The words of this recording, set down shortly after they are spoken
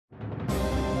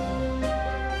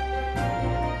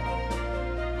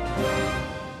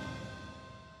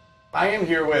I am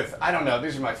here with, I don't know,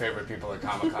 these are my favorite people at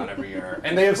Comic-Con every year.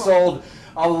 And they have sold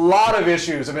a lot of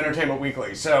issues of Entertainment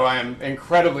Weekly, so I am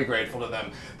incredibly grateful to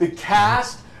them. The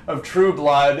cast of True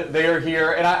Blood, they are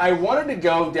here, and I wanted to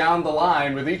go down the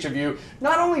line with each of you.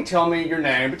 Not only tell me your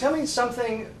name, but tell me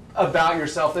something about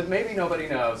yourself that maybe nobody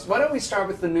knows. Why don't we start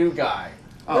with the new guy?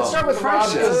 Let's start with Rob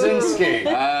Kazinsky.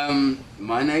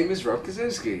 My name is Rob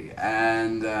Kazinsky,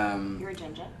 and You're a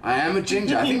ginger. I am a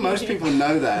ginger. I think most people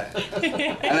know that,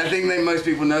 and I think that most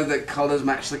people know that collars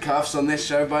match the cuffs on this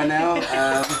show by now. And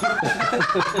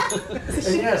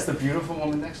yes, the beautiful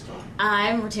woman next door.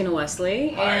 I'm Rutina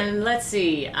Wesley, and let's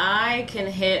see, I can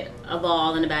hit a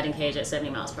ball in a batting cage at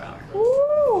 70 miles per hour.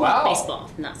 Ooh. Wow. Baseball,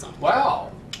 not softball.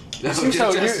 Wow. You seem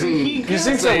so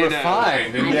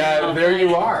refined, and yeah, there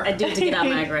you are. I do it to get out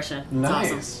my aggression. It's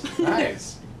nice, awesome.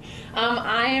 Nice.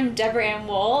 I am Deborah Ann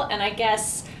Woll, and I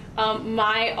guess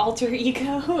my alter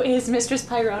ego is Mistress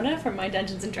Pyrona from my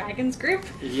Dungeons and Dragons group.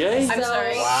 Yay! I'm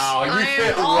sorry. Wow, you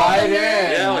fit right in.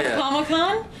 Yeah.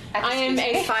 Comic-Con. I am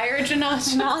a fire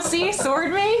genasi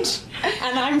sword mage,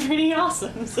 and I'm pretty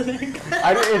awesome. So there you go.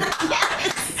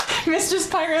 Yes. Mistress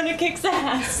Pyrona kicks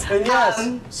ass. And yes,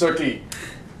 Sookie.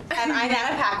 And I'm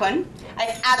Anna Paquin. I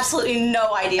have absolutely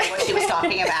no idea what she was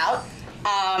talking about.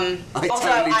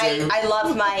 I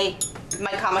love my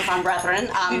Comic-Con brethren,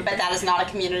 but that is not a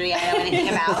community I know anything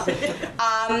about.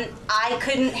 I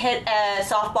couldn't hit a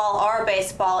softball or a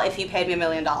baseball if you paid me $1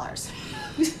 million. At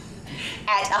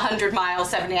 100 miles,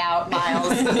 70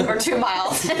 miles, or 2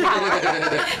 miles an hour.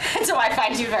 So I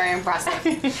find you very impressive.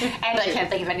 And I can't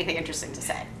think of anything interesting to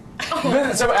say.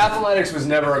 So athletics was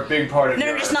never a big part of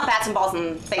No, just not bats and balls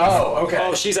and things. Oh, okay.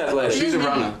 Oh, she's athletic. She's a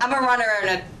runner. I'm a runner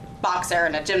and a boxer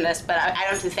and a gymnast, but I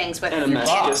don't do things with And a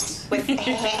masochist. with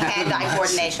hand-eye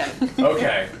coordination.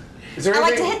 Okay. Is there I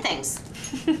like to anything- hit things.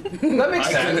 That makes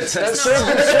sense. That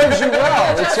serves you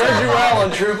well. It serves you well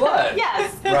on True Blood.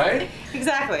 Yes. Right?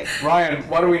 Exactly. Ryan,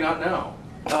 what do we not know?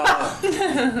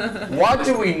 What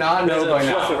do we not know by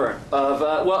now?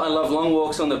 Well, I love long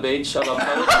walks on the beach. I love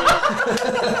poetry.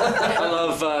 I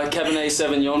love Cabernet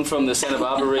Sauvignon from the Santa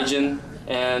Barbara region.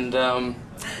 And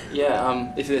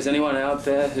if there's anyone out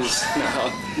there who's...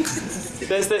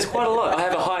 there's quite a lot. I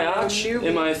have a high arch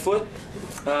in my foot.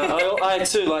 I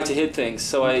too like to hit things,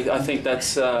 so I think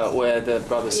that's where the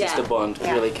brother-sister bond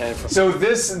really came from. So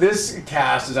this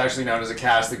cast is actually known as a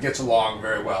cast that gets along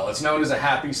very well. It's known as a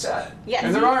happy set. Yes.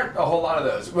 And there aren't a whole lot of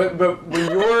those. But when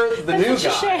you're the new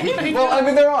guy, well, I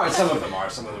mean there are. Some of them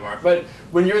aren't. But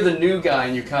when you're the new guy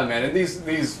and you come in, and these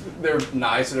they're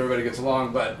nice and everybody gets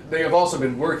along, but they have also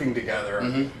been working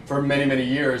together for many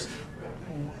years.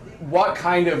 What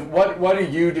do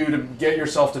you do to get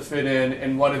yourself to fit in,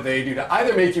 and what do they do to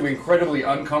either make you incredibly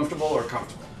uncomfortable or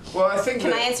comfortable? Well, I think.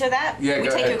 Can I answer that? Yeah, we go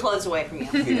take ahead. your clothes away from you.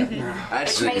 Yeah.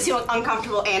 Actually, It makes you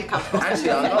uncomfortable and comfortable. Actually,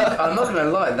 I'm not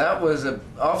gonna lie. That was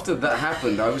after that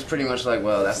happened. I was pretty much like,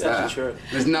 well, that's that. True.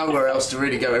 There's nowhere else to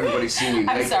really go. Everybody's seen you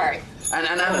naked. I'm sorry. And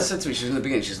Anna said to me, she's in the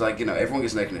beginning. She's like, everyone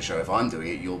gets naked in the show. If I'm doing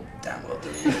it, you'll damn well do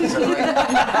it. So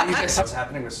like, you just. What's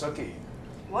happening with Sookie?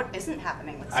 What isn't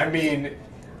happening with I mean.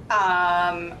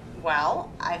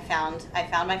 Well, I found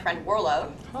my friend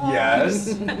Warlow.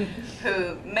 Yes.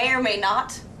 Who may or may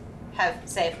not have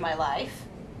saved my life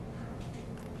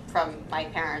from my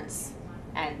parents,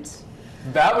 and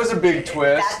That was a big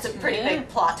twist. that's a pretty big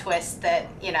plot twist that,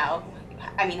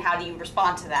 I mean, how do you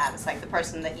respond to that? It's like the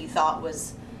person that you thought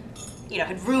was,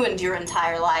 had ruined your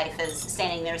entire life is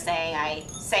standing there saying, I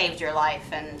saved your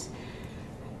life, and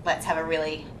let's have a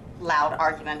really loud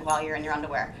argument while you're in your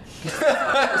underwear.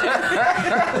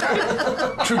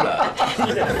 True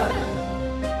Blood.